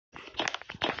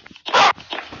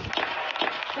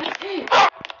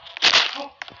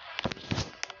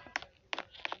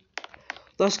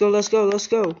Let's go, let's go, let's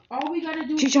go. All we gotta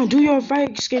do Keyshawn, do your fire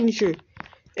extinguisher.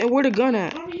 And where the gun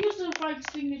at? I already used the fire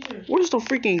extinguisher. Where's the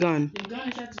freaking gun? The gun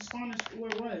is at the spawn where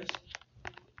it was.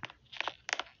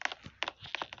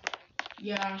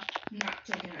 Yeah, I'm not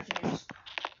taking that chance.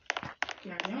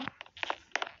 Can I jump?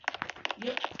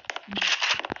 Yep.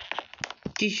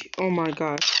 Oh my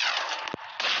god.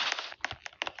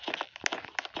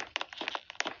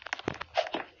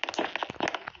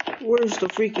 Where's the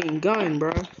freaking gun,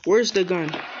 bro? Where's the gun?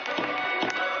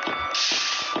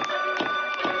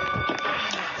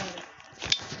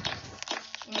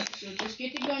 Alright, so just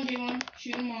get the gun, J1,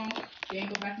 shoot them all, then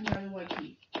go back and grab the white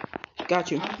key.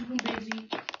 Got you. I'll keep them busy.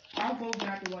 I'll go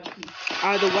grab the white key.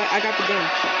 I got the gun.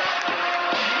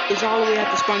 It's all the way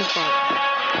at the spawn spot.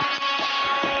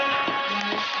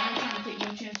 Guys, I ain't trying to take no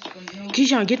chances for no.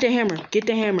 Keyshawn, get the hammer. Get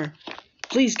the hammer.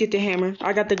 Please get the hammer.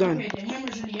 I got the gun. Okay, the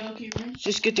hammer's in the yellow key room.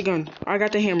 Just get the gun. I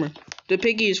got the hammer. The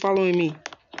piggy is following me.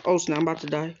 Oh snap, I'm about to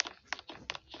die.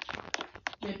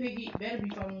 The piggy better be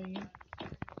following you.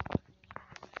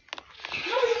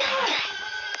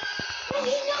 No,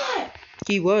 he's not!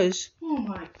 He was. Oh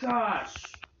my gosh.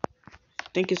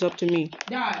 Think it's up to me.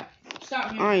 Die.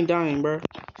 Stop game. I ain't dying, bro.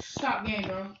 Stop game,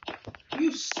 bro.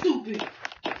 You stupid.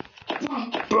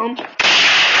 Bum. Bum.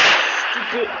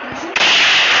 Stupid.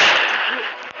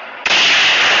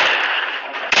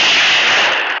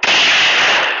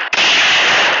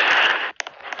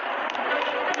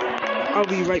 I'll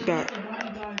be right back.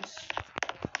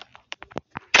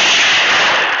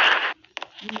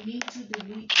 We need to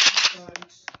delete the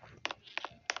guards.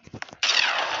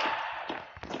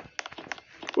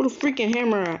 Where the freaking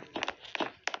hammer at?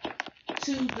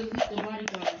 To delete the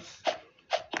bodyguards.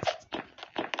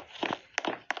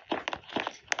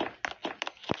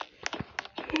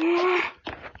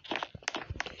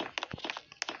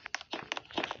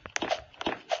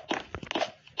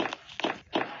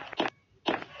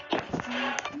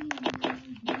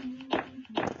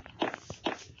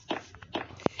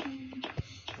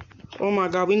 Oh my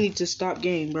god, we need to stop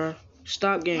game, bro.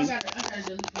 Stop game. I gotta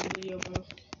delete the video, bro.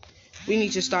 We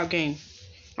need to stop game.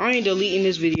 I ain't deleting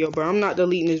this video, bro. I'm not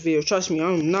deleting this video. Trust me,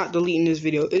 I'm not deleting this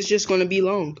video. It's just gonna be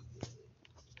long.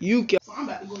 You get. I'm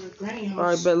about to go to the granny house.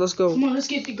 Alright, bet, let's go. Come on, let's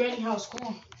get to granny house.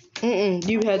 Come on.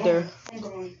 You head there. I'm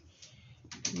going.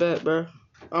 Bet, bro.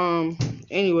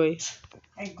 Anyway.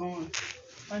 I ain't going.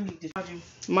 I need to charge him.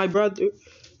 My brother.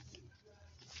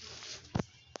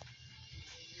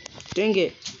 Dang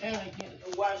it. And I get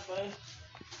a Wi-Fi.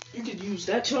 You could use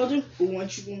that charger, but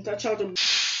once you want that charger.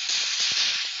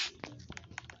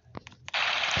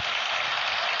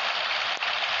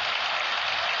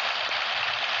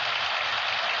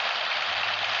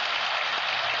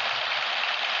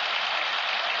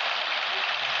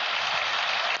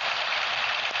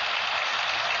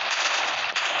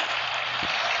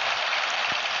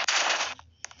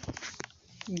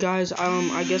 Guys,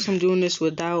 I guess I'm doing this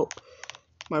without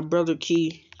my brother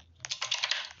Key.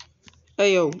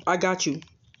 Hey yo, I got you.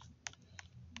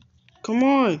 Come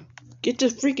on, get the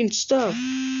freaking stuff.